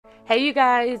Hey you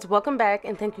guys, welcome back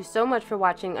and thank you so much for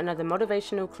watching another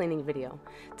motivational cleaning video.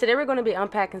 Today we're going to be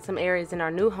unpacking some areas in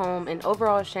our new home and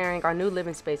overall sharing our new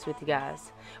living space with you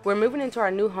guys. We're moving into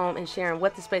our new home and sharing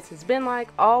what the space has been like,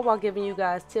 all while giving you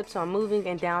guys tips on moving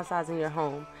and downsizing your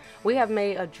home. We have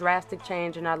made a drastic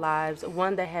change in our lives,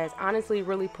 one that has honestly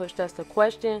really pushed us to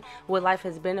question what life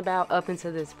has been about up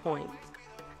until this point.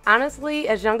 Honestly,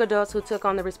 as young adults who took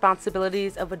on the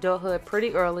responsibilities of adulthood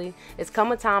pretty early, it's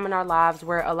come a time in our lives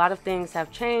where a lot of things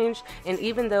have changed, and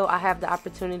even though I have the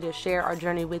opportunity to share our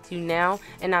journey with you now,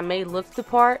 and I may look the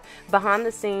part, behind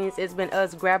the scenes it's been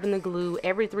us grabbing the glue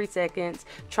every 3 seconds,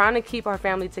 trying to keep our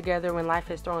family together when life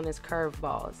has thrown its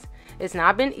curveballs. It's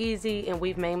not been easy and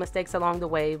we've made mistakes along the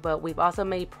way, but we've also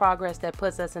made progress that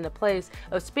puts us in a place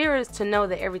of spirits to know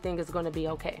that everything is going to be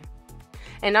okay.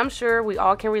 And I'm sure we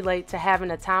all can relate to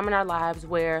having a time in our lives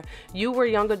where you were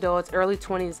young adults, early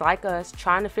 20s like us,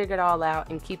 trying to figure it all out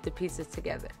and keep the pieces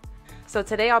together. So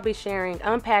today I'll be sharing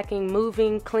unpacking,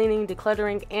 moving, cleaning,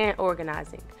 decluttering, and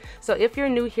organizing. So if you're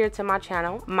new here to my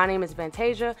channel, my name is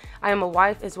Vantazia. I am a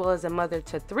wife as well as a mother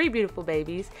to 3 beautiful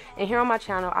babies. And here on my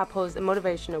channel, I post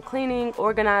motivational cleaning,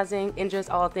 organizing, and just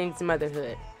all things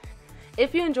motherhood.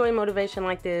 If you enjoy motivation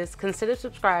like this, consider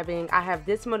subscribing. I have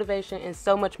this motivation and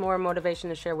so much more motivation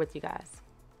to share with you guys.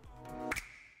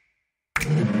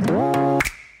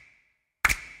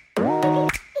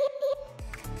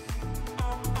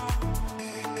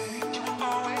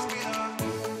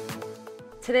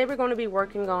 Today we're going to be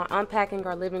working on unpacking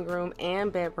our living room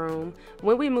and bedroom.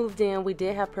 When we moved in, we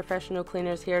did have professional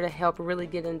cleaners here to help really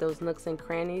get in those nooks and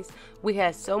crannies. We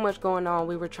had so much going on,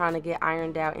 we were trying to get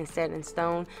ironed out and set in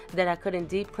stone that I couldn't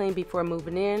deep clean before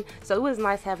moving in. So it was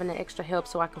nice having the extra help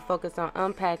so I could focus on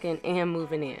unpacking and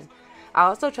moving in. I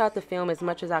also tried to film as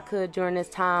much as I could during this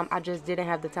time. I just didn't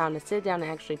have the time to sit down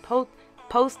and actually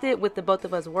post it with the both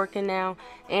of us working now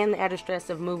and the added stress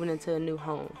of moving into a new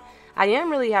home. I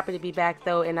am really happy to be back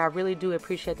though, and I really do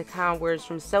appreciate the kind words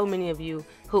from so many of you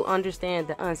who understand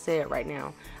the unsaid right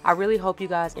now. I really hope you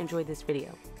guys enjoyed this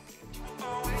video.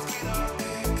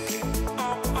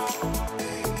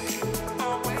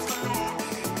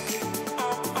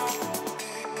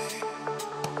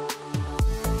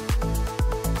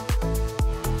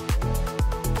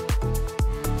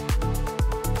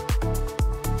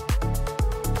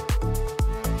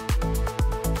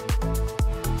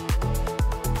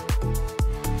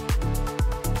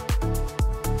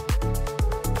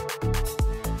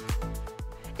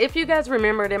 If you guys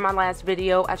remembered in my last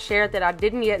video, I shared that I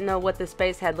didn't yet know what the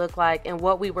space had looked like and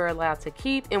what we were allowed to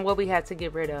keep and what we had to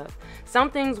get rid of. Some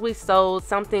things we sold,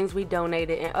 some things we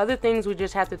donated, and other things we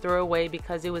just had to throw away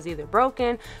because it was either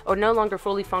broken or no longer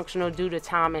fully functional due to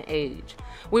time and age.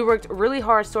 We worked really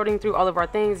hard sorting through all of our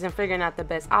things and figuring out the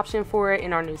best option for it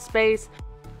in our new space.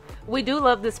 We do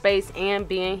love the space and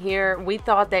being here. We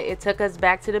thought that it took us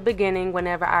back to the beginning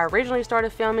whenever I originally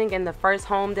started filming in the first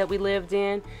home that we lived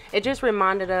in. It just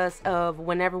reminded us of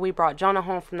whenever we brought Jonah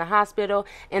home from the hospital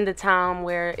and the time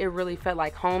where it really felt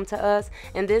like home to us.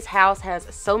 And this house has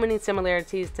so many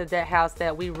similarities to that house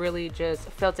that we really just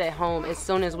felt at home as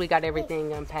soon as we got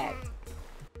everything unpacked.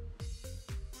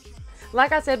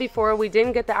 Like I said before, we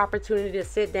didn't get the opportunity to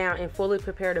sit down and fully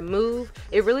prepare to move.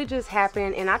 It really just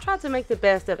happened, and I tried to make the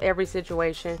best of every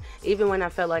situation, even when I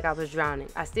felt like I was drowning.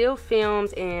 I still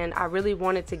filmed, and I really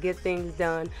wanted to get things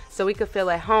done so we could feel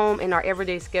at home and our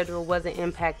everyday schedule wasn't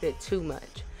impacted too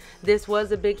much. This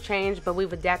was a big change, but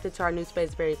we've adapted to our new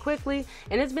space very quickly,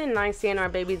 and it's been nice seeing our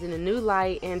babies in a new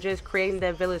light and just creating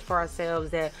that village for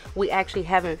ourselves that we actually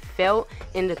haven't felt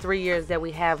in the 3 years that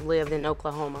we have lived in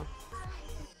Oklahoma.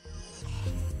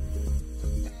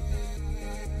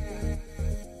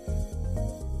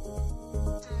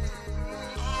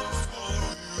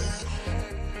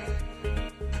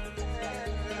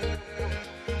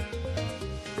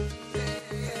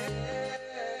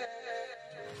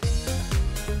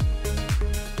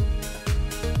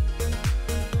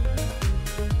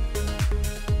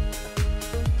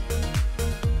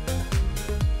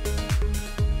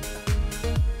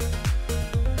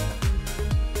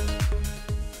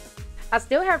 I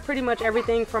still have pretty much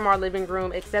everything from our living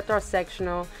room except our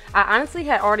sectional. I honestly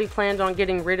had already planned on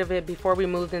getting rid of it before we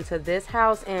moved into this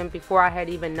house and before I had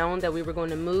even known that we were going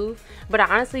to move, but I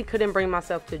honestly couldn't bring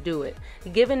myself to do it.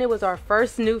 Given it was our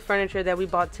first new furniture that we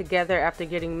bought together after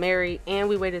getting married and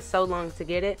we waited so long to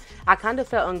get it, I kind of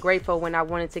felt ungrateful when I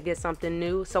wanted to get something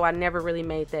new, so I never really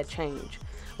made that change.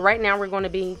 Right now we're going to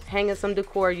be hanging some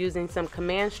decor using some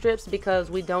command strips because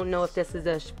we don't know if this is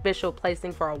the official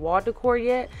placing for our wall decor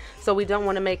yet, so we don't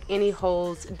want to make any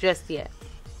holes just yet.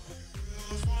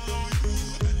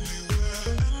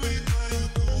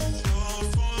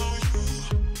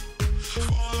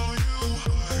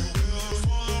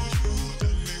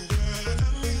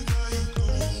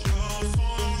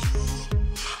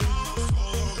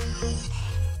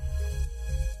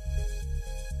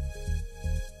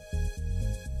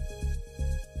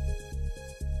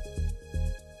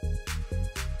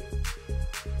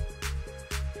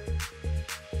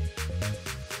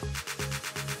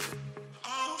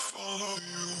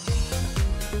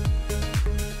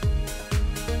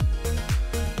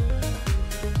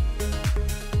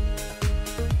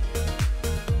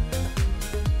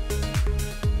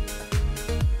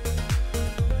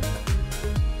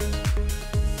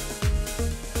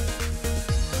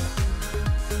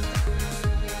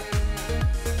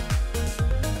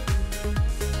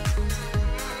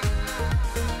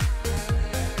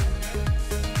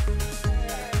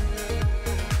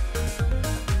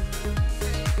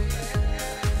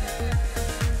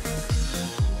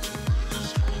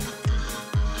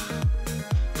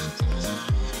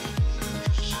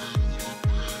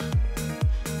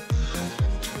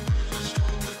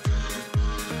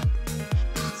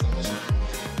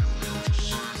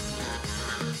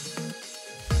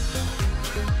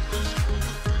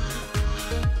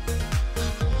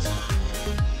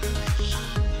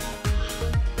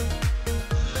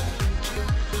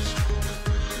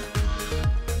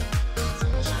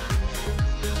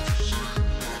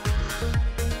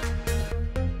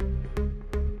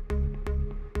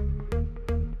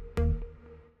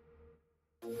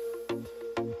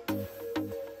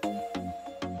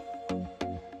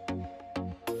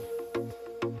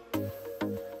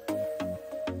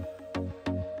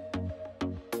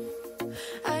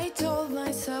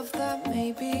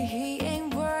 maybe he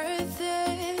ain't worth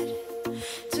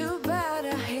it. Too bad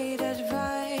I hate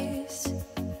advice,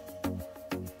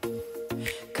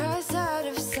 'cause out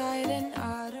of sight and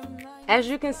out of mind. As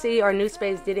you can see, our new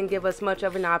space didn't give us much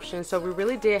of an option, so we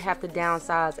really did have to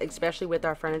downsize, especially with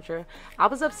our furniture. I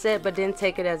was upset but didn't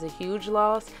take it as a huge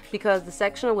loss because the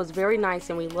sectional was very nice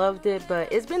and we loved it,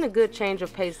 but it's been a good change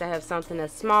of pace to have something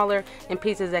that's smaller and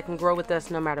pieces that can grow with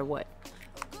us no matter what.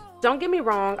 Don't get me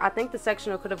wrong, I think the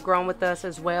sectional could have grown with us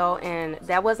as well, and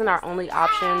that wasn't our only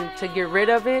option to get rid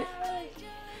of it.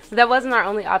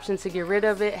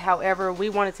 However, we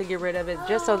wanted to get rid of it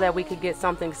just so that we could get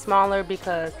something smaller,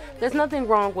 because there's nothing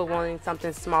wrong with wanting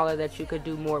something smaller that you could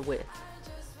do more with.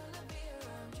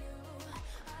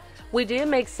 We did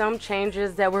make some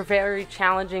changes that were very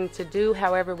challenging to do.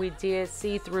 However, we did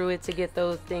see through it to get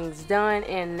those things done,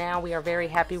 and now we are very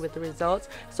happy with the results.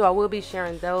 So I will be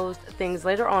sharing those things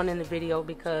later on in the video,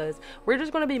 because we're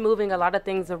just going to be moving a lot of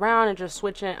things around and just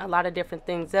switching a lot of different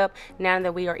things up now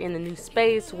that we are in the new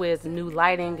space with new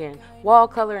lighting and wall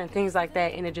color and things like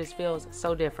that, and it just feels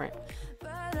so different.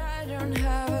 But I don't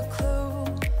have a clue.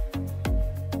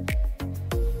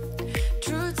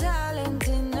 True talent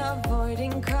in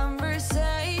avoiding conversation,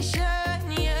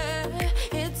 yeah,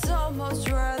 it's almost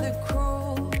rather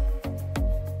cruel.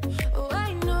 Oh,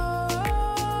 I know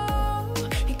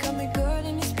he got me good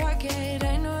in his pocket.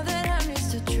 I know that I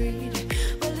missed a treat.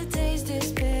 Well, the taste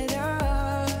is bitter.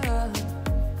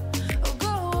 Oh,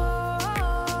 go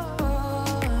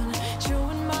on,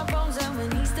 chewing my bones, and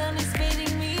when he's done, he's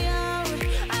spitting me out.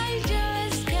 I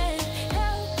just can't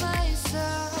help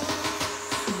myself.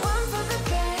 One for the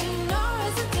pain, no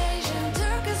hesitation.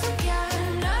 Took us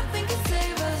again, nothing can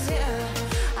save us, yeah.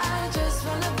 I just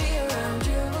wanna be around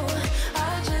you.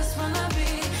 I just wanna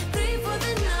be three for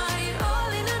the night, all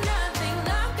in or nothing.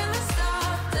 Not gonna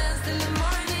stop, dance till the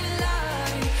morning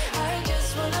light. I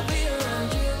just wanna be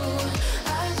around you.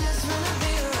 I just wanna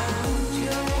be around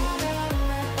you.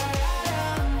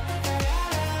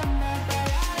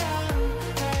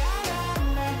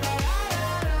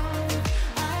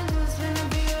 I just wanna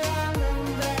be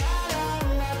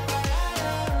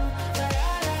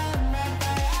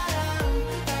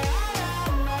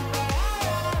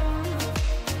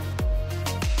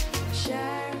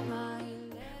share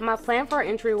My plan for our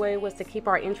entryway was to keep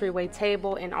our entryway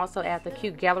table and also add the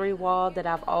cute gallery wall that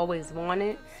I've always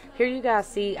wanted. Here you guys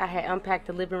see I had unpacked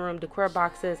the living room decor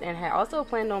boxes and had also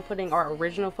planned on putting our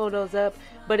original photos up,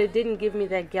 but it didn't give me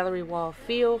that gallery wall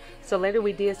feel, so later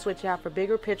we did switch out for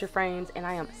bigger picture frames, and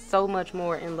I am so much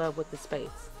more in love with the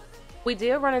space. We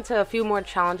did run into a few more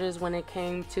challenges when it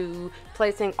came to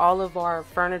placing all of our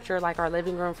furniture, like our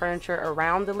living room furniture,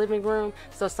 around the living room.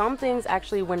 So some things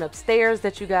actually went upstairs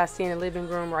that you guys see in the living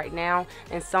room right now,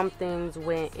 and some things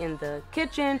went in the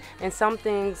kitchen, and some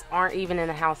things aren't even in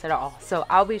the house at all. So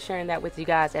I'll be sharing that with you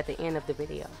guys at the end of the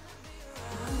video.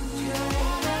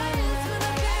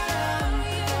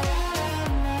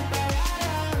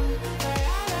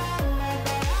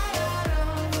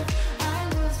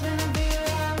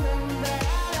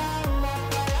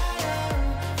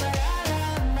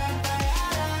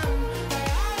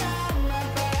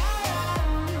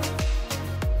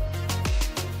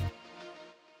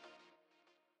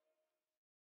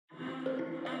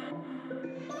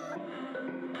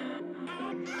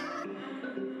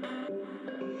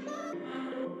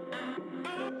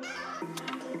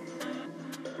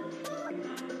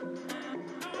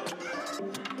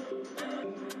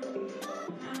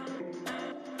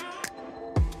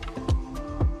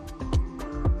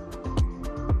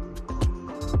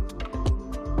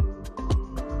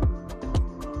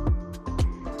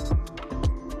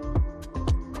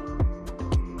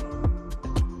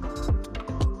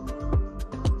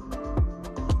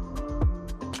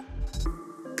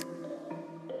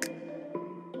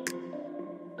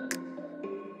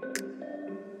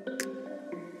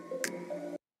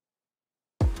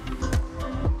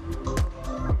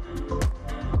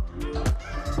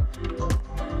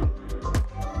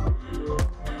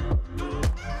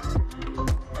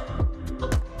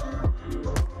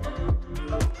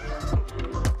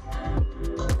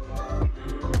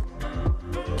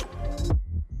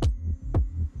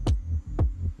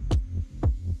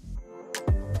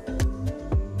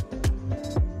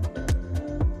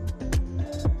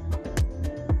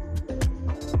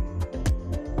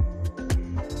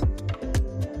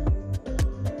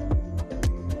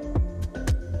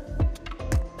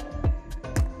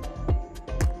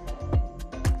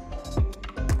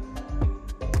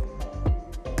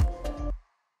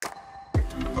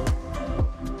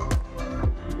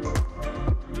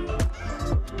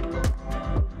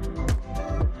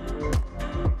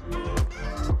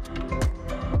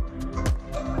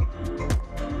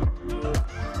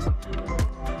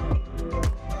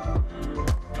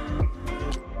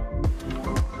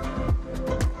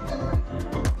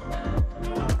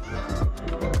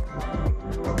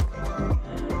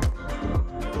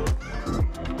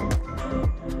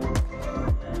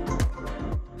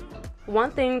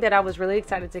 One thing that I was really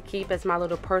excited to keep as my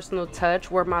little personal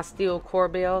touch were my steel core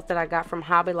bells that I got from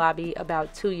Hobby Lobby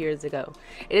about 2 years ago.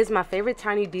 It is my favorite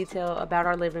tiny detail about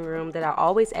our living room that I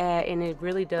always add, and it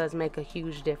really does make a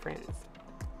huge difference.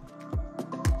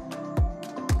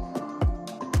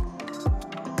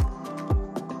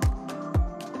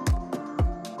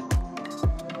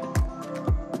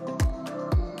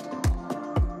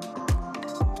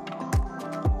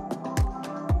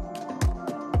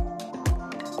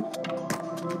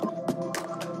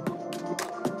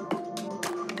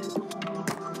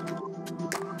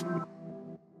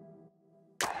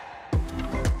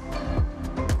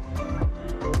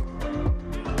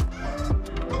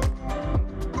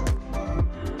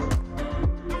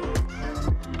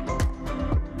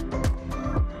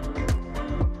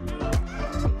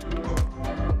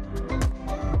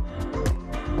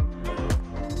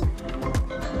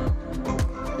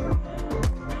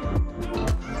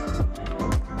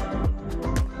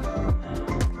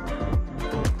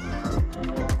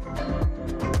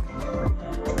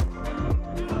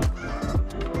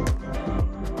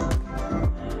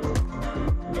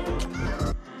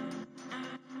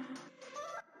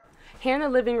 Here in the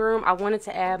living room, I wanted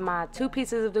to add my 2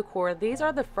 pieces of decor. These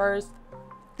are the first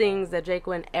things that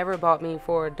Jaquin ever bought me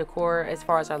for decor as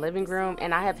far as our living room,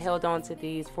 and I have held on to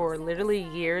these for literally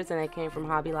years, and they came from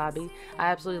Hobby Lobby. I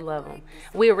absolutely love them.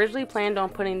 We originally planned on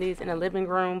putting these in the living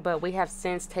room, but we have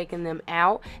since taken them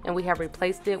out and we have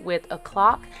replaced it with a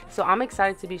clock. So I'm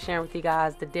excited to be sharing with you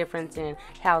guys the difference in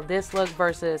how this looks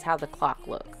versus how the clock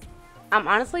looks. I'm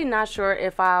honestly not sure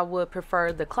if I would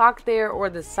prefer the clock there or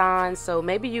the sign, so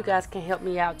maybe you guys can help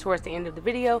me out towards the end of the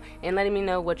video and letting me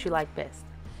know what you like best.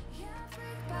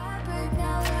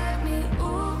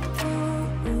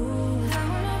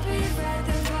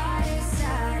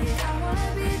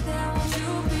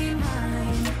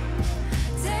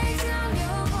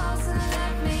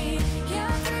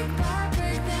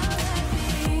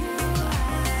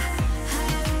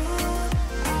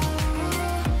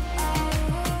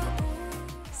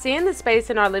 Seeing the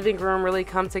space in our living room really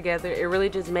come together, it really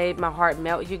just made my heart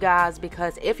melt, you guys,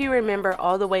 because if you remember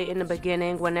all the way in the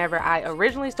beginning, whenever I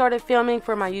originally started filming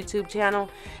for my YouTube channel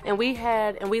and we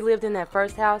lived in that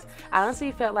first house, I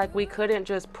honestly felt like we couldn't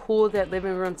just pull that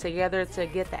living room together to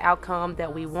get the outcome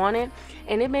that we wanted,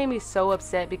 and it made me so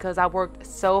upset because I worked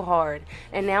so hard,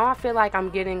 and now I feel like I'm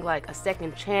getting like a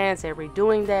second chance at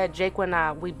redoing that. Jaquin and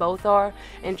I, we both are,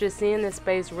 and just seeing this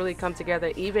space really come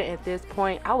together even at this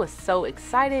point, I was so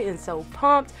excited and so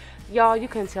pumped. Y'all, you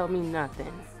couldn't tell me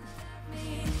nothing.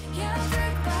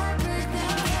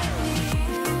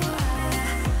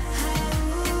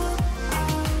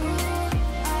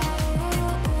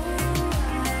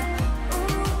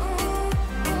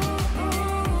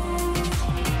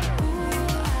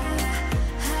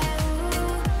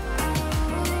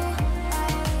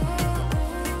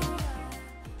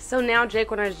 So now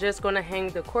Jaquin is just going to hang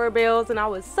the core bells, and I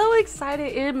was so excited.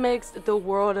 It makes the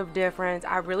world of difference.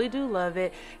 I really do love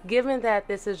it. Given that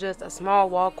this is just a small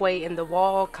walkway and the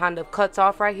wall kind of cuts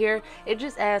off right here, it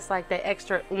just adds like that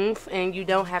extra oomph, and you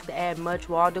don't have to add much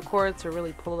wall decor to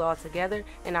really pull it all together,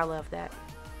 and I love that.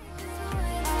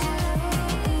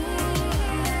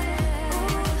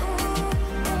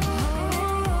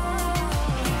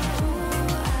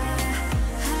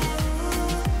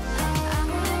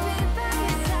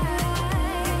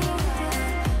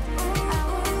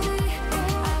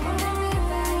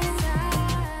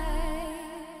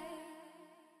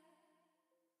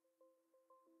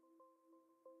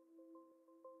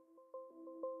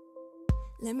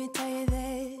 Let me tell you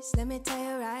this, let me tell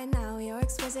you right now, your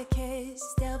exquisite kiss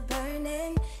still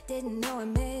burning. Didn't know I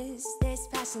missed this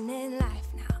passion in life.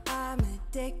 Now I'm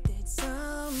addicted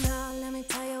somehow. Let me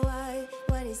tell you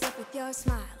what is up with your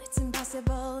smile? It's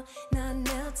impossible, not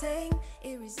melting,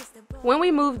 irresistible. When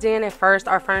we moved in at first,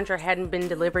 our furniture hadn't been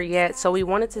delivered yet, so we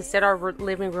wanted to set our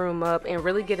living room up and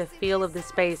really get a feel of the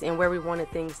space and where we wanted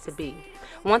things to be.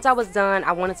 Once I was done,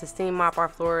 I wanted to steam mop our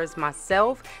floors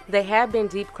myself. They had been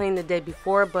deep cleaned the day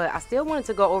before, but I still wanted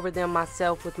to go over them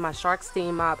myself with my Shark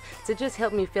steam mop to just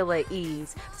help me feel at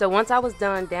ease. So once I was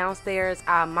done downstairs,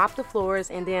 I mopped the floors,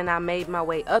 and then I made my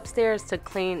way upstairs to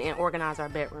clean and organize our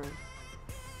bedroom.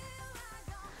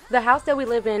 The house that we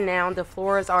live in now, the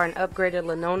floors are an upgraded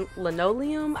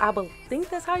linoleum. I think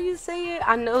that's how you say it.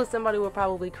 I know somebody will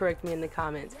probably correct me in the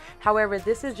comments. However,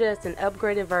 this is just an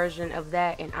upgraded version of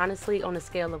that, and honestly, on a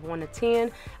scale of 1 to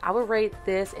 10, I would rate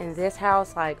this and this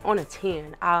house like on a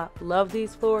 10. I love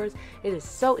these floors. It is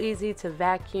so easy to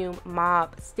vacuum,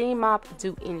 mop, steam mop,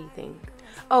 do anything.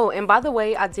 Oh, and by the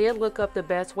way, I did look up the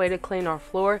best way to clean our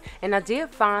floor, and I did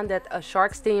find that a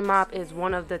shark steam mop is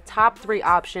one of the top 3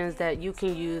 options that you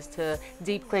can use to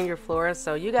deep clean your floor.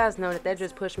 So you guys know that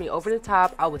just pushed me over the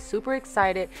top. I was super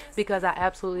excited because I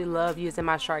absolutely love using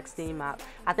my shark steam mop.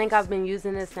 I think I've been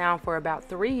using this now for about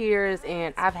 3 years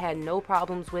and I've had no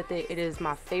problems with it. It is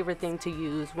my favorite thing to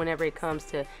use whenever it comes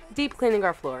to deep cleaning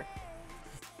our floor.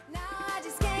 Now I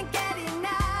just can't get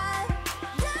enough.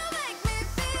 You make me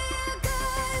feel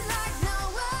good like no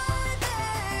other.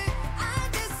 I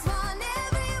just want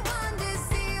everyone to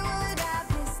see what I've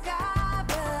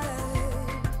discovered.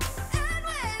 And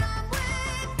when I'm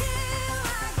with you,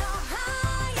 I go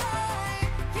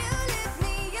higher. You lift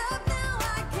me up, now I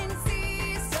can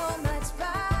see so much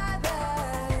farther.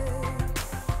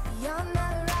 Beyond the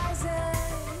horizon.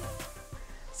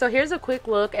 So here's a quick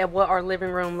look at what our living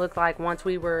room looked like once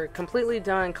we were completely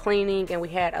done cleaning and we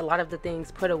had a lot of the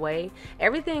things put away.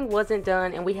 Everything wasn't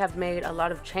done and we have made a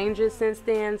lot of changes since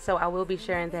then, so I will be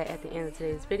sharing that at the end of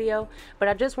today's video. But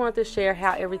I just wanted to share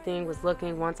how everything was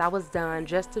looking once I was done,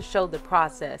 just to show the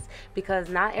process, because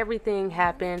not everything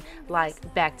happened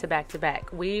like back to back to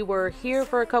back. We were here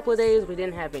for a couple of days, we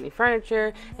didn't have any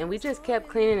furniture, and we just kept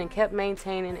cleaning and kept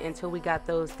maintaining until we got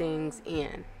those things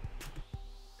in.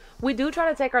 We do try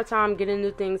to take our time getting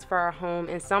new things for our home,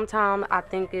 and sometimes I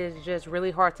think it's just really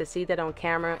hard to see that on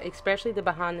camera, especially the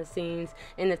behind the scenes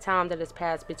and the time that has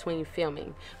passed between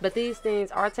filming. But these things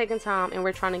are taking time and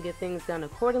we're trying to get things done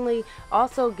accordingly,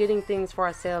 also getting things for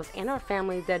ourselves and our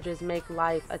family that just make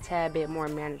life a tad bit more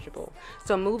manageable.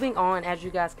 So moving on, as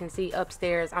you guys can see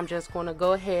upstairs, I'm just going to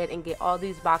go ahead and get all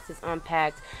these boxes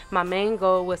unpacked. My main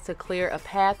goal was to clear a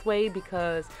pathway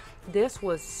because this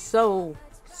was so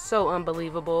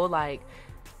unbelievable. Like,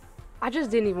 I just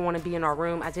didn't even want to be in our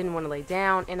room. I didn't want to lay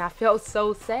down, and I felt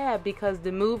so sad because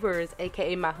the movers,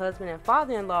 aka my husband and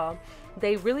father-in-law,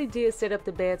 they really did set up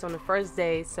the beds on the first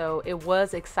day, so it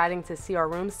was exciting to see our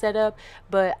room set up,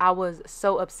 but I was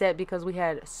so upset because we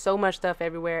had so much stuff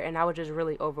everywhere and I was just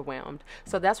really overwhelmed.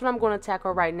 So that's what I'm going to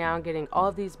tackle right now, getting all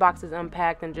of these boxes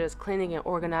unpacked and just cleaning and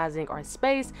organizing our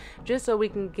space, just so we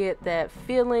can get that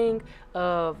feeling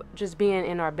of just being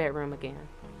in our bedroom again.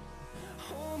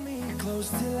 Hold me close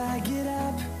till I get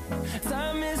up.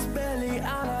 Time is barely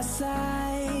on our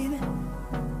side.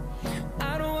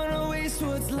 I don't wanna waste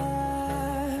what's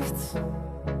left.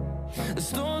 The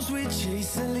storms we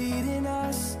chase are leading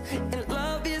us, and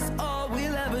love is all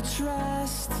we'll ever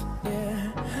trust.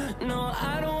 Yeah, no,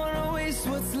 I don't wanna waste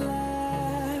what's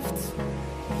left.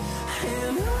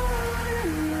 And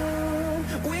on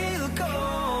we'll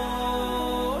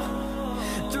go,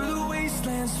 through the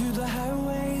wastelands, through the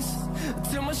highways,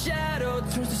 till my shadow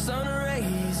turns to sun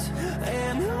rays.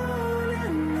 And on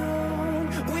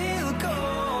we'll go,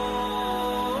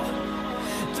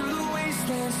 through the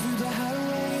wastelands, through the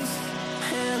highways,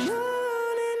 and on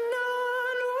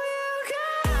we'll go.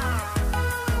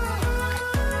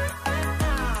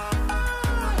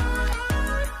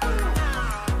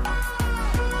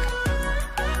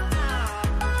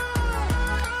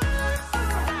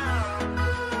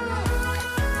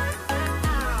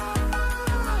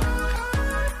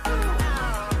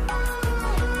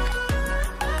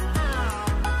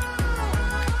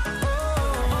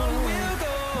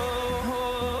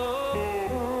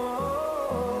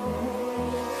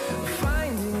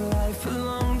 Finding life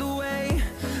along the way,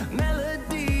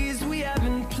 melodies we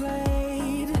haven't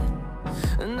played.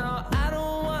 No, I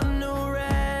don't want no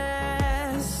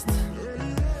rest.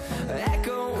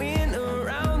 Echoing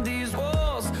around these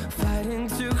walls, fighting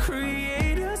to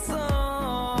create a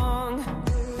song.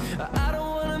 I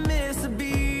don't wanna miss a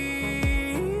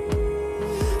beat.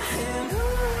 And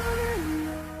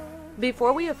on.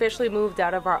 Before we officially moved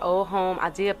out of our old home,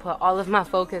 I did put all of my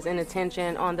focus and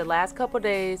attention on the last couple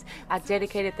days. I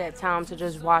dedicated that time to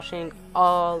just washing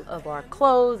all of our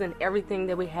clothes and everything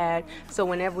that we had, so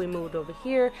whenever we moved over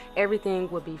here, everything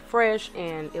would be fresh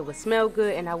and it would smell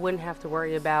good and I wouldn't have to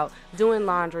worry about doing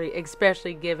laundry,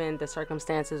 especially given the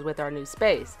circumstances with our new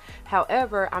space.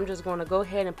 However, I'm just going to go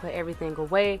ahead and put everything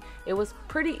away. It was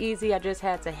pretty easy. I just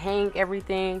had to hang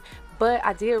everything. But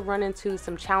I did run into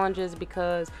some challenges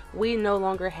because we no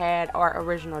longer had our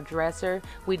original dresser.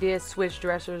 We did switch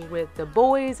dressers with the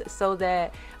boys so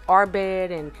that our bed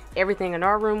and everything in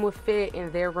our room would fit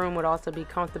and their room would also be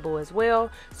comfortable as well.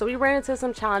 So we ran into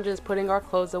some challenges putting our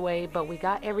clothes away, but we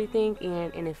got everything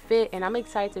in and it fit, and I'm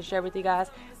excited to share with you guys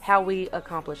how we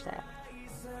accomplished that.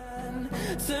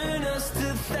 Turn us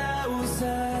to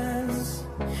thousands,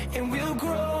 and we'll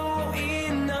grow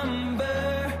in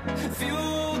number,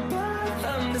 fueled by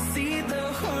them to see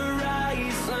the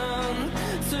horizon.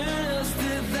 Turn us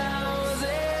to thousands.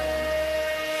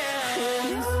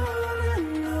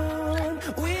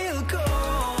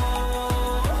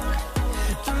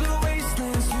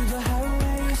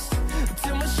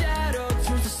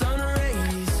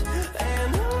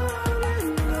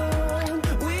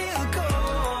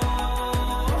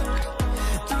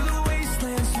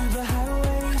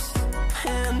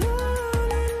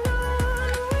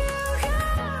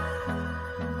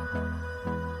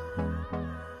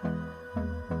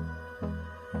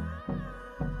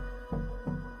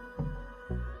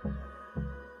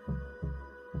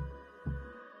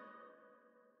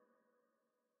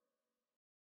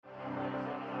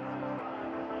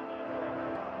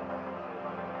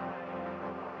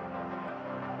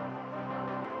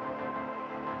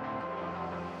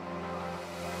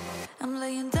 I'm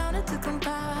laying down it to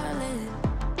compile it.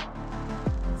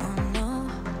 Oh no,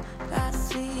 I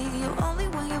see you only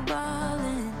when you're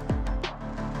ballin'.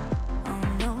 Oh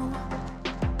no,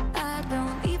 I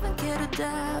don't even care to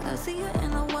doubt. I'll see you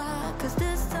in a while, 'cause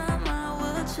this time I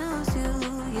will choose you,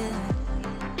 yeah.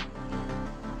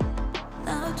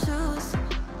 Now choose.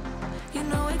 You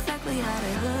know exactly how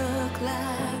to look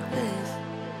like this.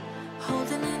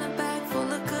 Holding in a bag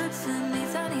full of goods and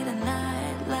needs. I need a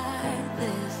night like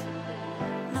this.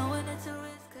 Knowing it's a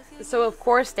risk 'cause you So of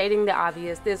course, stating the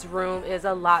obvious, this room is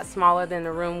a lot smaller than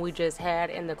the room we just had,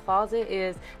 and the closet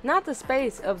is not the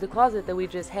space of the closet that we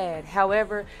just had.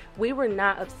 However, we were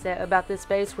not upset about this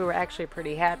space. We were actually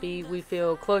pretty happy. We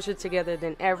feel closer together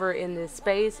than ever in this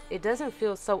space. It doesn't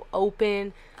feel so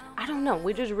open. I don't know,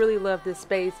 we just really love this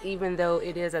space. Even though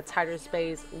it is a tighter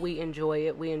space, we enjoy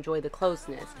it. We enjoy the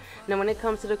closeness. Now when it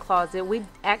comes to the closet, we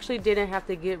actually didn't have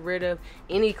to get rid of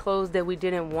any clothes that we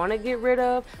didn't want to get rid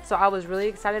of, so I was really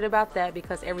excited about that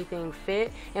because everything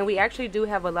fit, and we actually do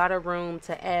have a lot of room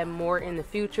to add more in the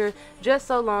future, just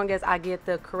so long as I get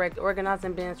the correct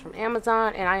organizing bins from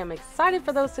Amazon, and I am excited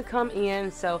for those to come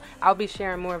in, so I'll be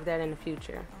sharing more of that in the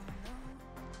future.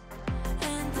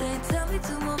 and they tell me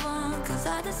to move on, 'cause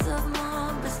I deserve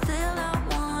more, but still I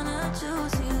wanna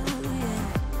choose you,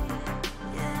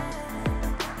 yeah.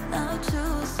 Now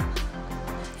choose.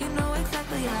 You know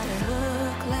exactly how to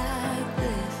look like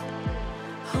this.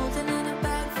 Holding in a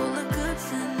bag full of goods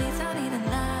and needs. I need a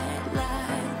night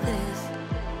like this.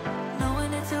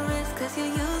 Knowing it's a risk 'cause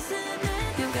you're using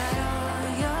it. You got all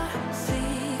your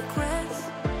secrets.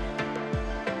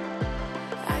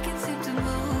 I can seem to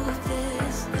move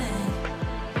this thing.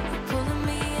 You're pulling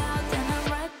me out, then I'm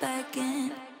right back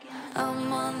in.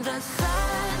 I'm on the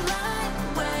sideline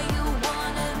where you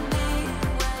wanted me.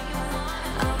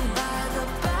 I'm by the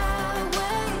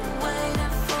byway,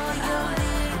 waiting for your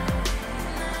lead.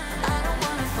 I don't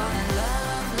wanna fall in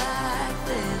love like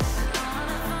this,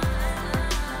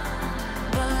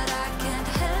 but I can't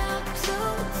help to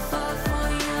fall for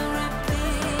you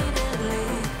repeatedly.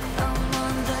 I'm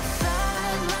on the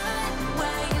sideline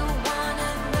where you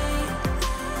wanted me.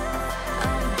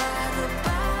 I'm by the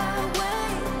byway,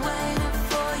 waiting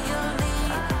for your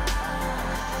lead.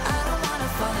 I don't wanna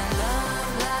fall in love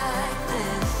like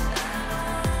this,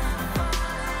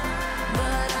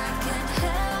 but I can't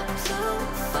help to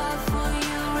fall for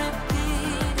you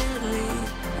repeatedly.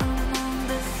 I'm on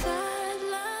the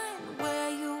sideline where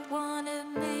you wanted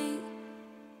me.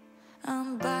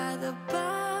 I'm by the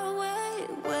byway,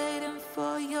 waiting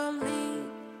for your lead.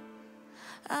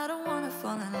 I don't wanna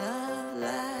fall in love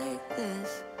like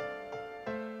this,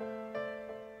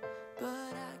 but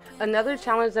I can't. Another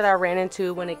challenge that I ran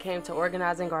into when it came to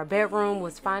organizing our bedroom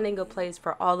was finding a place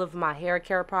for all of my hair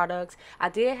care products. I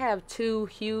did have 2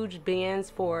 huge bins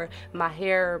for my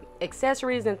hair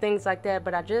accessories and things like that,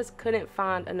 but I just couldn't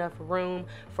find enough room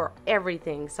for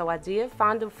everything. So I did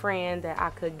find a friend that I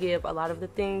could give a lot of the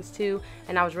things to,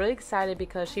 and I was really excited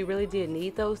because she really did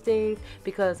need those things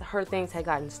because her things had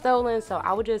gotten stolen. So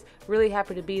I was just really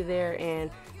happy to be there and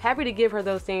happy to give her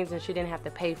those things, and she didn't have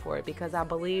to pay for it, because I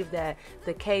believe that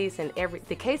the case and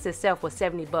the case itself was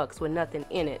 $70 with nothing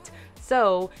in it.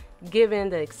 So given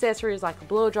the accessories like a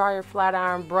blow dryer, flat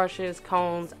iron, brushes,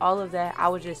 combs, all of that, I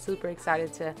was just super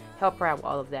excited to help her out with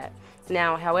all of that.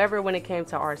 Now, however, when it came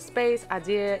to our space,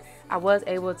 I was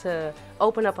able to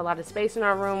open up a lot of space in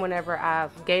our room whenever I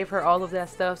gave her all of that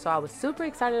stuff, so I was super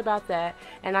excited about that,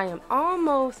 and I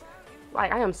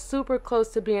am super close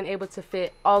to being able to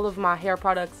fit all of my hair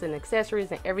products and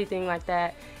accessories and everything like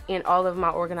that in all of my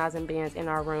organizing bins in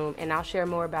our room, and I'll share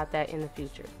more about that in the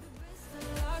future.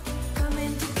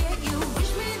 Coming to get you,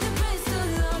 wish me the best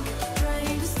of luck.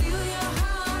 Trying to steal your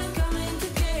heart, coming to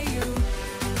get you.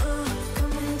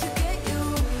 Coming to get you,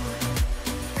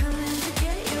 coming to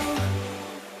get you.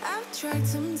 I've tried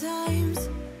sometimes,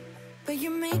 but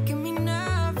you're making me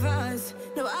nervous.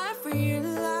 No, I've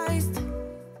realized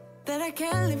that I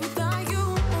can't live without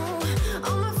you.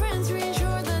 All my friends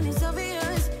reassure that it's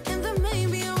obvious, and that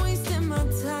maybe I'm wasting my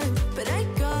time, but I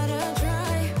gotta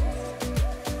try.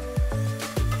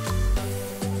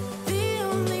 The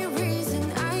only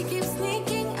reason I keep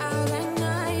sneaking out at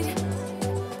night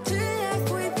to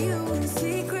laugh with you in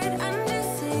secret under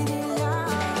city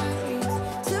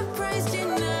lights. Surprised you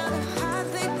never had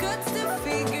the guts to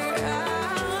figure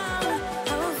out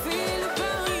how I feel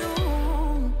about you.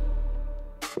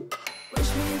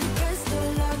 Wish me the best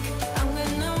of luck. I'm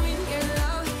gonna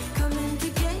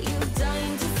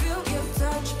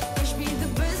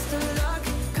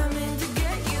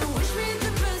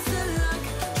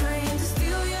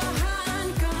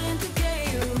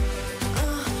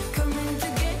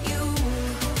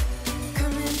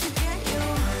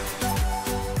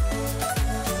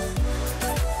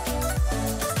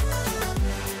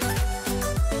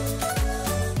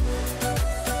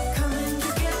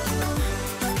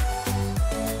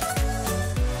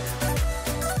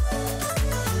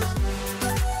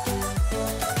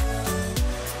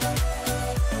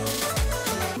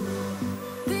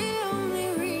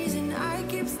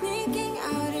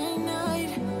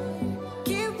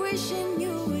wishing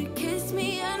you would kiss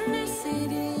me under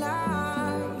city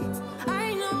lights.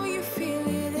 I know you feel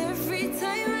it every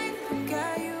time I look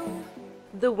at you.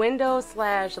 The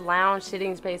window/lounge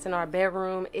sitting space in our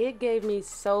bedroom, it gave me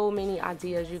so many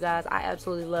ideas, you guys. I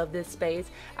absolutely love this space.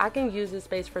 I can use this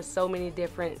space for so many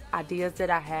different ideas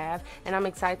that I have, and I'm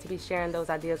excited to be sharing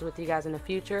those ideas with you guys in the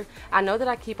future. I know that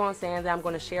I keep on saying that I'm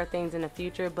going to share things in the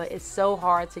future, but it's so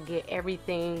hard to get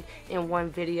everything in one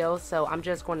video, so I'm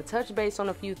just going to touch base on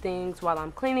a few things while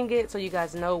I'm cleaning it so you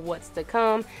guys know what's to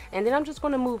come, and then I'm just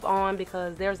going to move on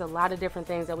because there's a lot of different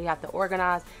things that we have to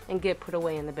organize and get put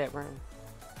away in the bedroom.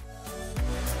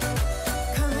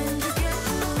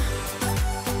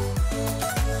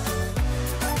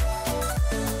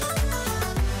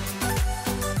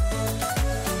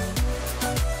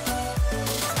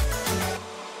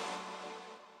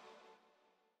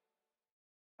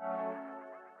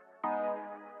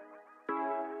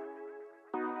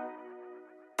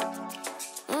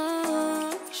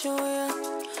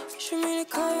 Show me the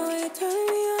car where you turn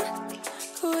me on,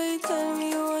 the way you tell me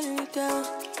you want me down.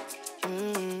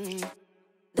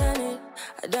 Done it,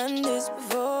 I done this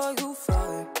before you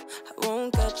falling. I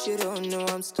won't catch you, don't know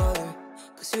I'm stalling.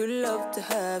 Cause you love to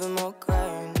have them all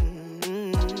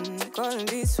crying. Calling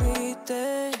be sweet,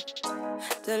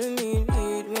 telling me you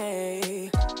need me.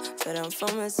 But I'm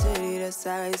from a city that's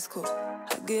high school.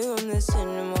 I give them this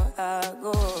and the more I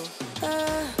go.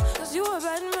 Cause you a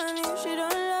bad man, you she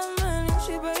don't love money.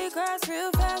 She break grass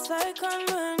real fast like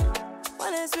conman.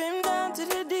 Wanna swim down to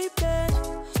the deep end.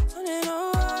 Wanna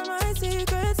know all my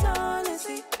secrets,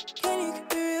 honestly. Can you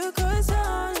keep it real? Cause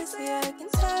honestly, I can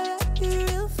tell that you're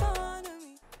real fond of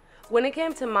me. When it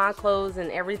came to my clothes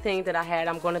and everything that I had,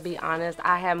 I'm going to be honest,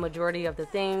 I had majority of the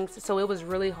things, so it was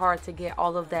really hard to get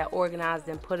all of that organized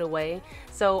and put away.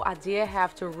 So I did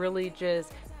have to really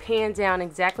just pin down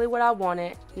exactly what I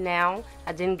wanted. Now,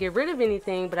 I didn't get rid of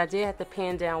anything, but I did have to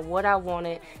pin down what I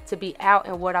wanted to be out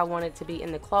and what I wanted to be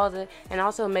in the closet, and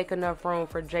also make enough room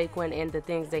for Jaquin and the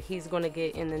things that he's going to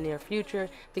get in the near future,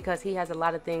 because he has a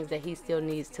lot of things that he still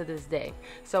needs to this day.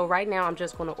 So right now, I'm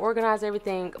just going to organize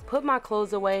everything, put my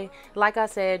clothes away. Like I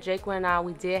said, Jaquin and I,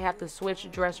 we did have to switch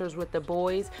dressers with the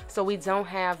boys, so we don't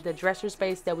have the dresser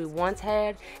space that we once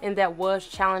had, and that was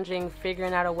challenging,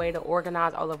 figuring out a way to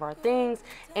organize all of our things.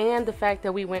 And the fact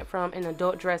that we went from an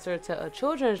adult dresser to a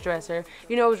children's dresser,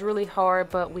 you know, it was really hard,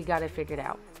 but we got it figured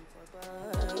out.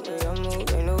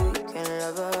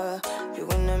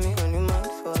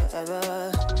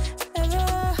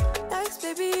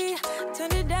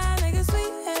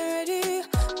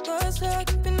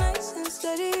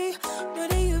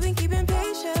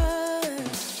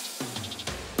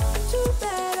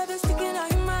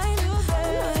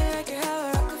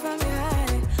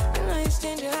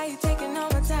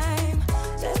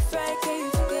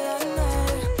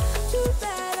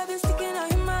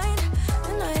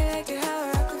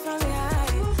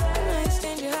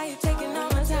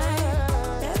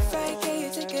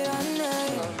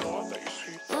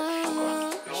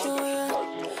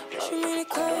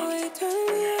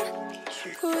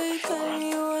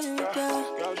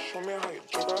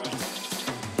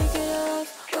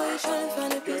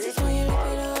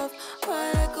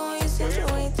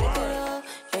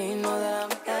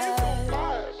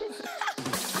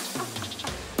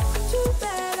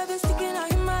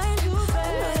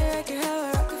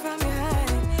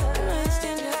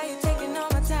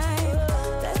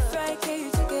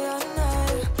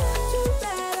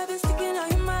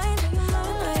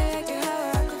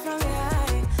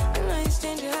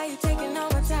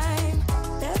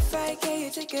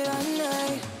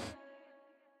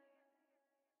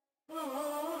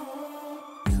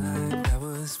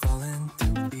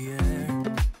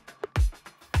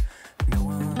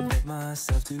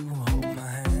 Myself to hold my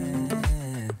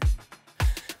hand,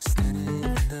 standing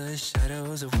in the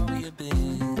shadows of where we have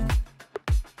been,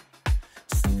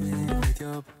 sleeping with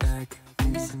your back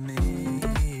facing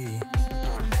me.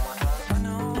 I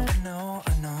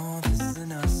know this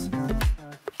isn't us.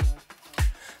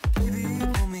 Baby,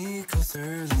 pull me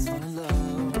closer, let's fall in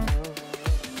love.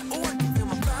 Oh, I can feel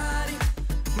my body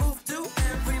move to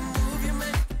every move you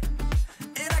make,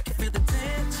 and I can feel the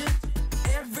tension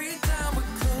every time we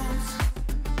close.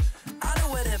 I know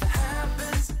whatever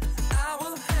happens, I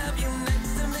will have you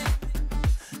next to me.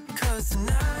 Cause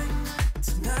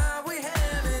tonight we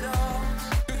have it all.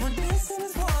 We're missing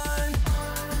is one.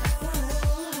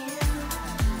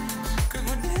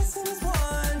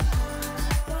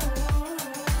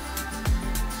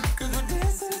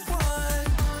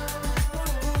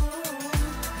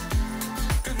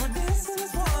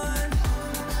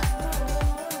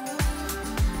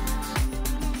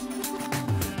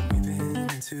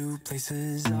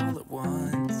 places all at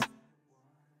once.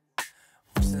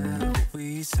 Wish that what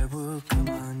we said would come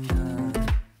undone.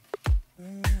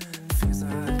 Feels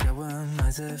like our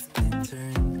minds have been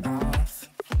turned off.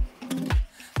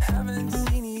 Haven't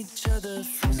seen each other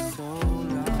for so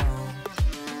long.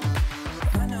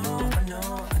 I know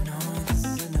this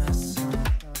isn't us.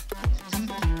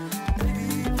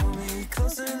 Baby, pull me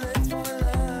closer, let's fall in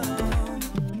love.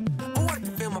 Oh, I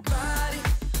can feel my body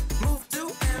move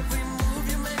to every move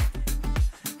you make,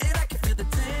 and I can feel the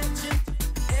tension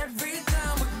every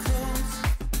time we're close.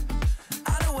 I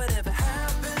know whatever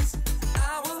happens,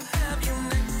 I will have you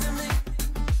next to me.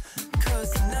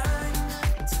 'Cause tonight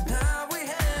we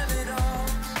have it all.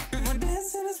 'Cause we're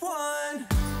dancing as one.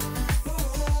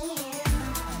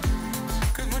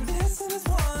 'Cause we're dancing as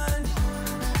one.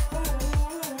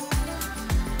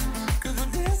 'Cause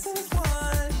we're dancing as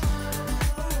one.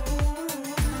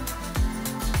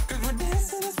 'Cause we're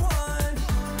dancing as one.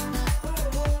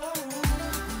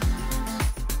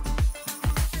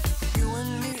 You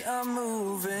and me are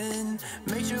moving.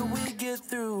 Make sure we get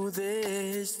through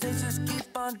this. Let's just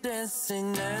keep on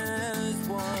dancing as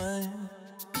one.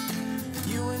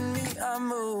 You and me are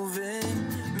moving.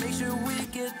 Make sure we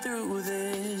get through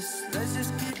this. Let's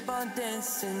just keep on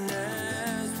dancing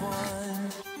as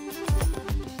one.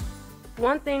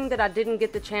 One thing that I didn't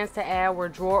get the chance to add were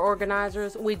drawer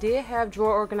organizers. We did have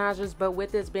drawer organizers, but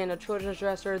with this being a children's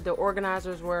dresser, the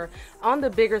organizers were on the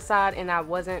bigger side and I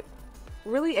wasn't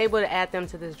really able to add them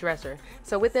to this dresser.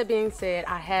 So with that being said,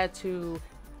 I had to,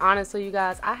 honestly you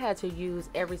guys, I had to use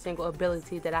every single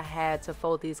ability that I had to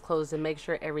fold these clothes to make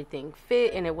sure everything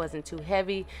fit and it wasn't too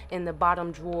heavy, and the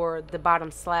bottom drawer, the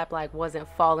bottom slab like wasn't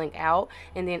falling out,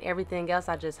 and then everything else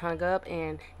I just hung up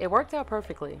and it worked out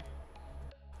perfectly.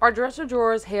 Our dresser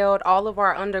drawers held all of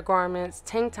our undergarments,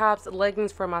 tank tops,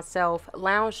 leggings for myself,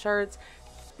 lounge shirts,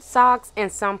 socks,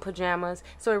 and some pajamas.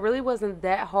 So it really wasn't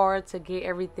that hard to get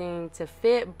everything to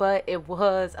fit, but it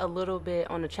was a little bit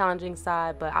on the challenging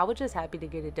side, but I was just happy to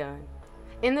get it done.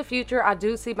 In the future, I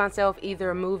do see myself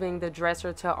either moving the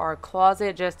dresser to our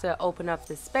closet just to open up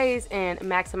the space and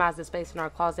maximize the space in our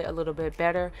closet a little bit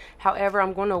better. However,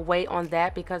 I'm going to wait on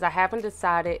that because I haven't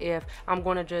decided if I'm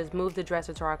going to just move the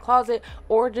dresser to our closet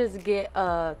or just get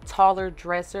a taller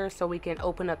dresser so we can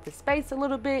open up the space a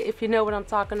little bit, if you know what I'm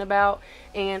talking about.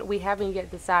 And we haven't yet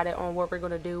decided on what we're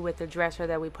going to do with the dresser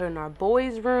that we put in our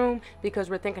boys' room because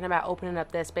we're thinking about opening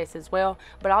up that space as well.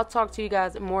 But I'll talk to you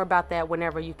guys more about that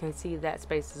whenever you can see that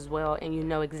space as well and you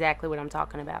know exactly what I'm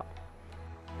talking about.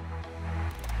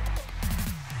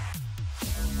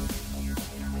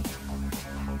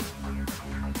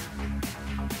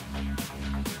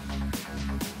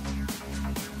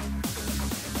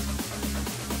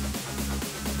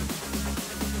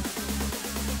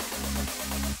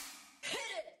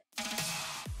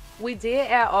 We did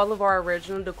add all of our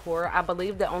original decor. I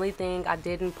believe the only thing I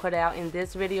didn't put out in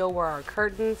this video were our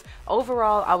curtains.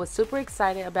 Overall, I was super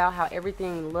excited about how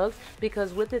everything looks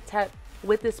because with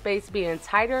the space being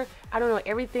tighter, I don't know,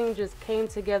 everything just came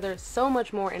together so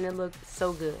much more and it looked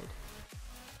so good.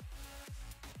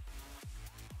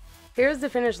 Here's the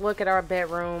finished look at our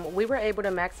bedroom. We were able to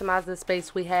maximize the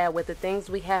space we had with the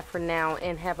things we have for now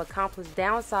and have accomplished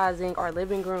downsizing our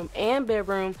living room and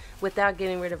bedroom without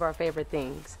getting rid of our favorite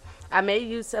things. I made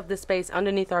use of the space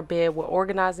underneath our bed with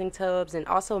organizing tubs and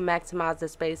also maximized the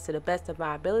space to the best of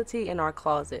my ability in our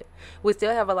closet. We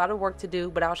still have a lot of work to do,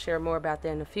 but I'll share more about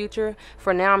that in the future.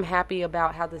 For now, I'm happy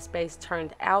about how the space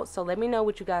turned out, so let me know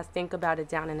what you guys think about it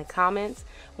down in the comments.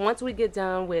 Once we get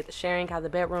done with sharing how the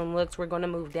bedroom looks, we're going to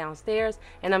move downstairs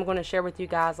and I'm going to share with you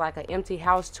guys like an empty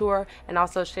house tour and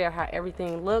also share how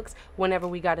everything looks whenever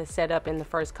we got it set up in the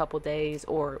first couple days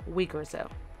or week or so.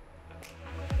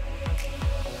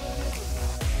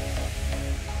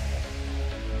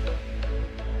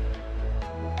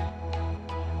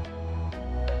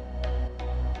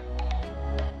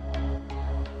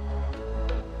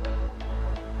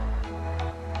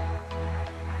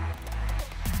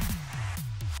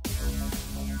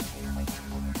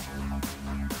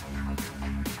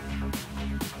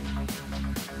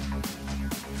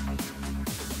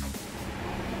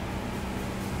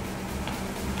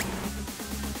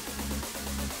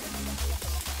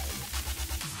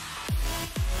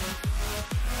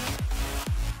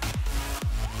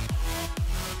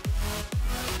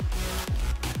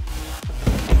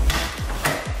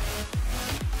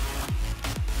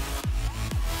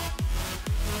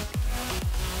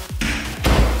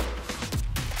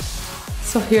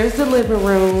 So here's the living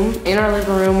room. In our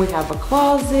living room, we have a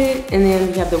closet, and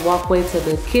then we have the walkway to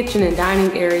the kitchen and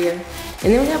dining area.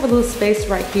 And then we have a little space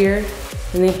right here.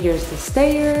 And then here's the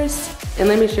stairs. And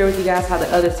let me share with you guys how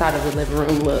the other side of the living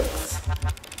room looks.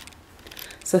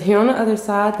 So here on the other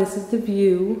side, this is the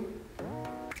view.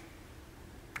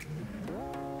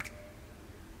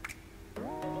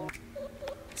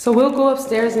 So we'll go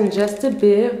upstairs in just a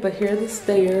bit, but here are the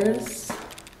stairs.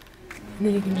 And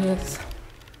then you can just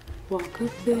walk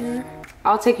up there.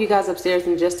 I'll take you guys upstairs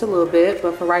in just a little bit,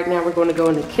 but for right now, we're going to go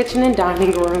in the kitchen and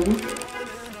dining room.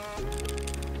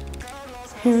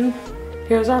 And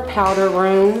here's our powder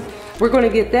room. We're going to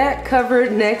get that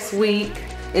covered next week.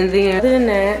 And then other than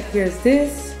that, here's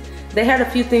this. They had a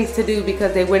few things to do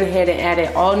because they went ahead and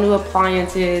added all new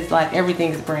appliances, like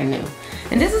everything is brand new.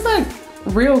 And this is like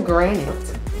real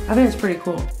granite. I think it's pretty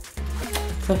cool.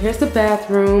 So here's the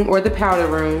bathroom, or the powder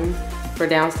room for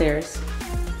downstairs.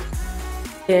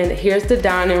 And here's the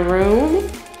dining room.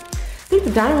 I think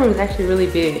the dining room is actually really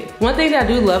big. One thing that I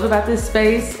do love about this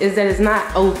space is that it's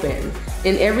not open.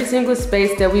 In every single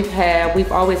space that we've had,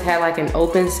 we've always had like an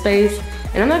open space.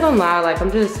 And I'm not gonna lie, like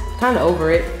I'm just kind of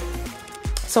over it.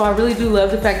 So I really do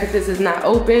love the fact that this is not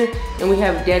open and we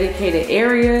have dedicated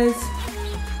areas,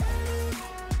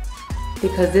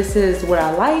 because this is what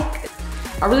I like.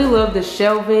 I really love the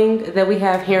shelving that we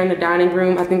have here in the dining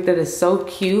room. I think that is so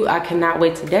cute. I cannot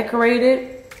wait to decorate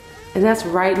it. And that's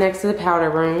right next to the powder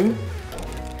room.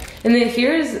 And then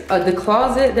here's the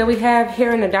closet that we have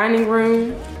here in the dining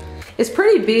room. It's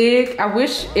pretty big. I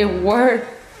wish it were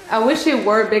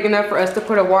big enough for us to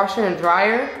put a washer and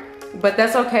dryer, but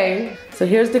that's okay. So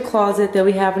here's the closet that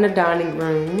we have in the dining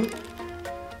room.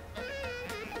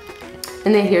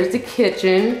 And then here's the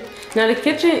kitchen. Now the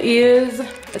kitchen is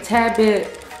a tad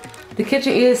bit, the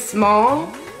kitchen is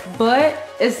small, but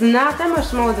it's not that much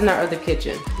smaller than our other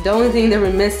kitchen. The only thing that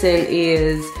we're missing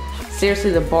is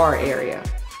seriously the bar area.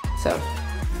 So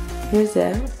here's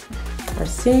that, our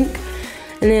sink.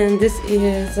 And then this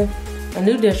is a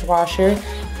new dishwasher.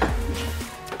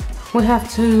 We'll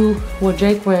have to, well,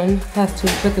 Jaquin has to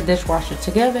put the dishwasher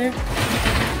together.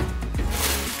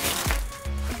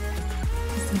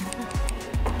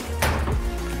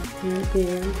 Right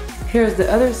there. Here's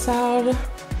the other side.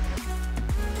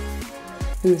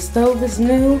 And the stove is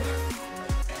new.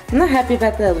 I'm not happy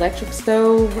about the electric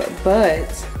stove,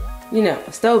 but you know,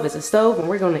 a stove is a stove and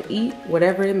we're gonna eat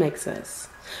whatever it makes us.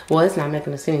 Well, it's not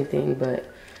making us anything, but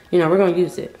you know, we're gonna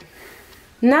use it.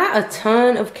 Not a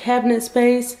ton of cabinet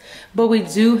space, but we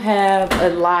do have a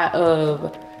lot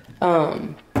of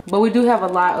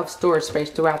storage space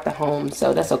throughout the home,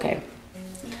 so that's okay.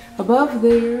 Above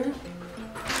there,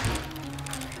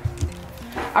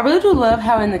 I really do love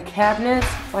how in the cabinets,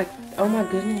 like, oh my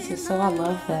goodness, I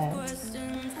love that.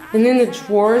 And then the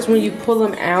drawers, when you pull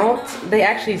them out, they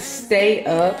actually stay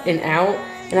up and out,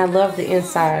 and I love the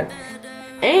inside.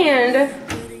 And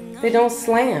they don't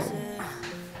slam.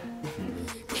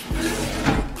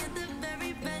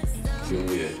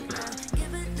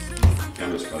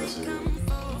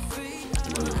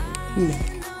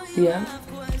 Yeah.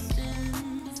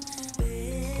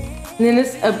 And then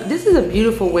this is a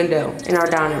beautiful window in our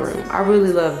dining room. I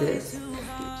really love this.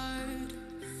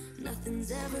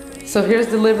 So here's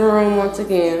the living room once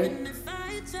again.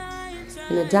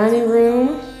 And the dining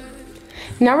room.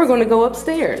 Now we're gonna go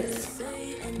upstairs.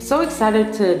 I'm so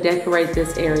excited to decorate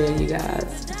this area, you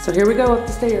guys. So here we go up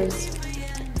the stairs.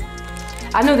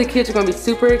 I know the kids are gonna be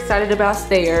super excited about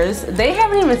stairs. They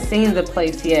haven't even seen the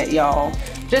place yet, y'all.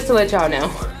 Just to let y'all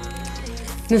know.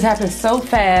 This happened so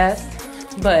fast,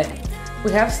 but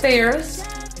we have stairs.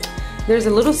 There's a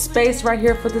little space right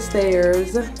here for the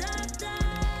stairs.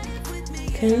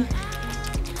 Okay.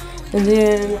 And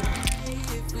then,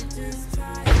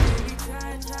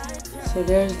 so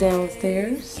there's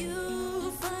downstairs.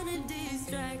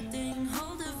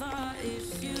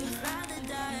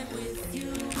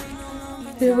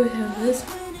 Here we have this.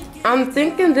 I'm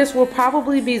thinking this will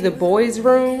probably be the boys'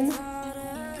 room.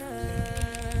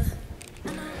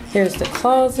 Here's the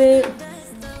closet.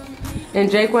 And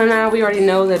Jaquin and I, we already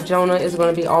know that Jonah is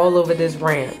going to be all over this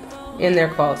ramp in their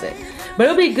closet. But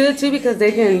it'll be good too because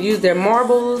they can use their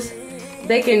marbles.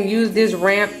 They can use this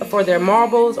ramp for their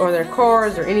marbles or their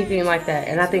cars or anything like that.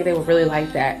 And I think they would really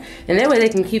like that. And that way they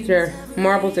can keep their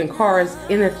marbles and cars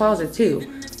in their closet too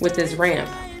with this ramp.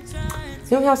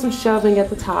 Then we have some shelving at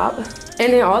the top.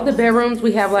 And in all the bedrooms,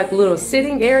 we have like little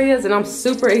sitting areas, and I'm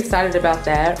super excited about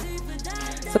that.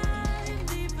 So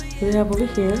we have over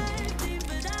here.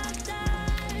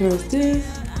 Here's this.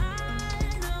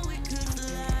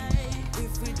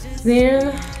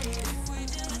 Then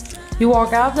you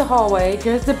walk out of the hallway.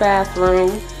 Here's the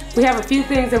bathroom. We have a few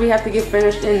things that we have to get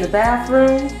finished in the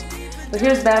bathroom. But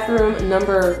here's bathroom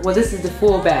number, well, this is the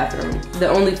full bathroom, the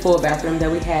only full bathroom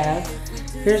that we have.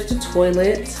 Here's the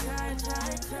toilet.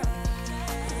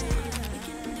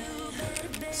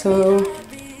 So,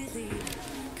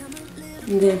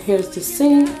 and then here's the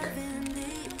sink.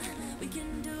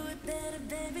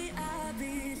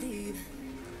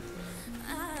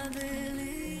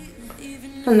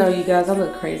 I know you guys, I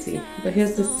look crazy, but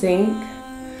here's the sink.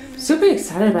 Super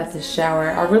excited about this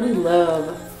shower. I really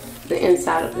love the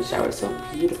inside of the shower. It's so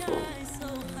beautiful.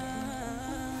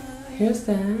 Here's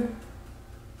that.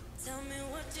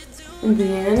 And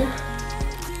then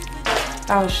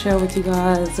I'll share with you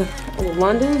guys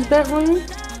London's bedroom.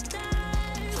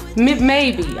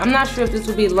 Maybe. I'm not sure if this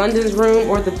will be London's room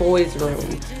or the boys'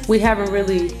 room. We haven't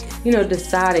really, you know,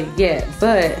 decided yet,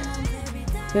 but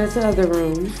there's the other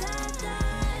room.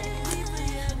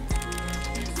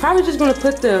 Probably just gonna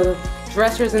put the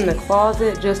dressers in the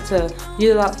closet just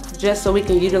so we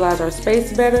can utilize our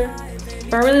space better.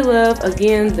 But I really love,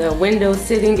 again, the window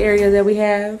sitting area that we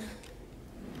have.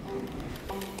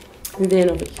 And then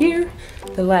over here,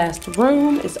 the last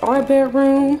room is our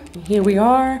bedroom. And here we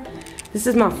are. This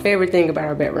is my favorite thing about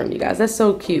our bedroom, you guys. That's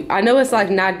so cute. I know it's like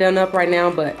not done up right now,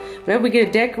 but whenever we get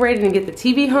it decorated and get the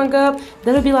TV hung up,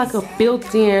 that'll be like a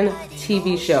built-in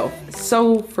TV show. It's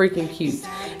so freaking cute.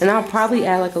 And I'll probably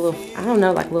add like a little, I don't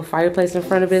know, like a little fireplace in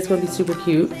front of it. It's gonna be super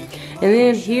cute. And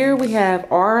then here we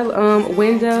have our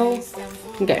window.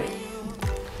 Okay.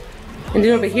 And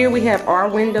then over here we have our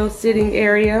window sitting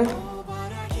area.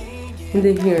 And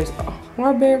then here's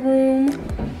our bedroom.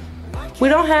 We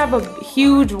don't have a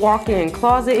huge walk-in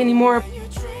closet anymore.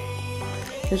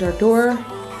 There's our door.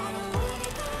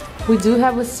 We do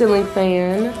have a ceiling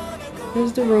fan.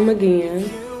 Here's the room again.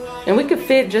 And we could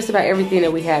fit just about everything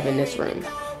that we have in this room.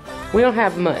 We don't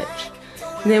have much.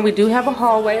 And then we do have a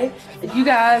hallway. You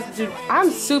guys, I'm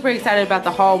super excited about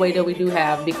the hallway that we do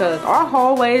have, because our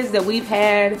hallways that we've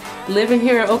had living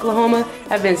here in Oklahoma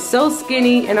have been so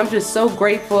skinny, and I'm just so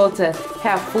grateful to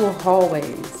have full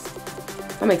hallways.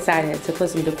 I'm excited to put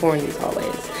some decor in these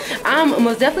hallways. I'm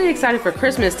most definitely excited for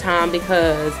Christmas time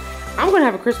because I'm gonna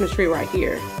have a Christmas tree right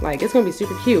here. Like, it's gonna be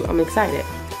super cute. I'm excited.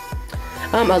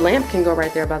 A lamp can go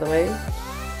right there, by the way.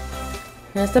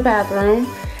 That's the bathroom.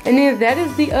 And then that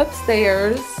is the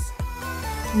upstairs.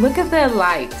 Look at that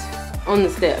light on the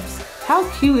steps. How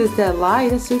cute is that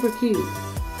light? It's super cute.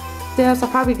 Steps, I'll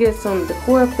probably get some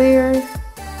decor up there. Then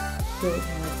we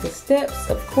have the steps,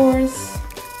 of course.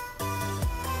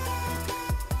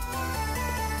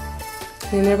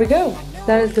 And there we go.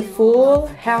 That is the full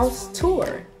house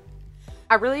tour.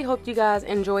 I really hope you guys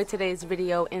enjoyed today's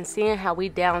video and seeing how we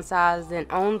downsized and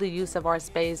owned the use of our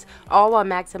space, all while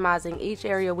maximizing each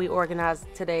area we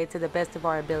organized today to the best of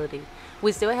our ability.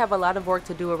 We still have a lot of work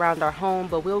to do around our home,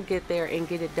 but we'll get there and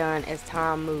get it done as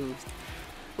time moves.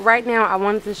 Right now, I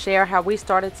wanted to share how we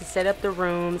started to set up the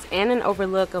rooms and an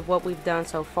overlook of what we've done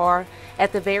so far.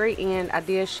 At the very end, I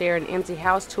did share an empty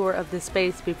house tour of the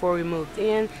space before we moved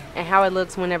in and how it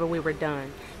looks whenever we were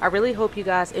done. I really hope you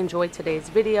guys enjoyed today's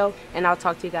video, and I'll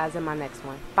talk to you guys in my next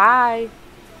one. Bye!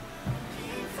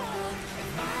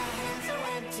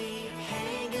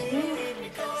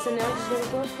 So now I'm just going to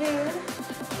go ahead,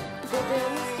 go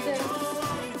down the steps.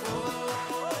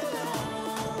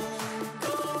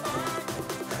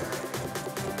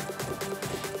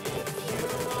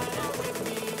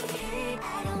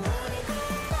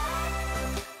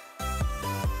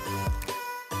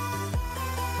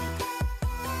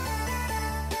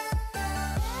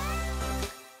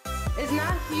 It's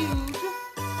not huge,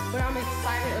 but I'm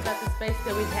excited about the space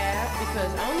that we have,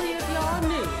 because only if y'all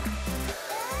knew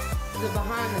the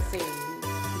behind the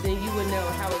scenes, then you would know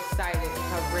how excited and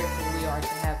how grateful we are to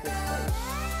have this place.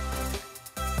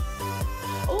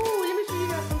 Oh, let me show you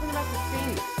guys something about the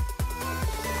sink.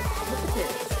 Look at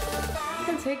this. I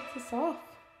can take this off.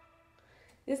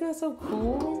 Isn't that so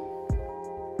cool?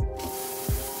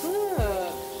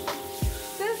 Look.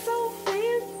 That's so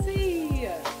fancy.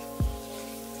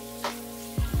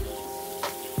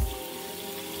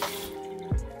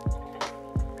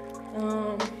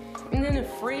 And then the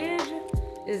fridge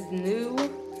is new,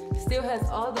 still has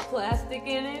all the plastic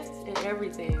in it and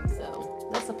everything, so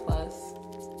that's a plus.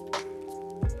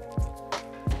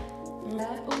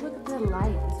 Oh, look at that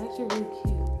light, it's actually really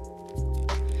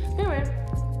cute. Anyway,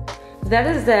 that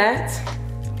is that.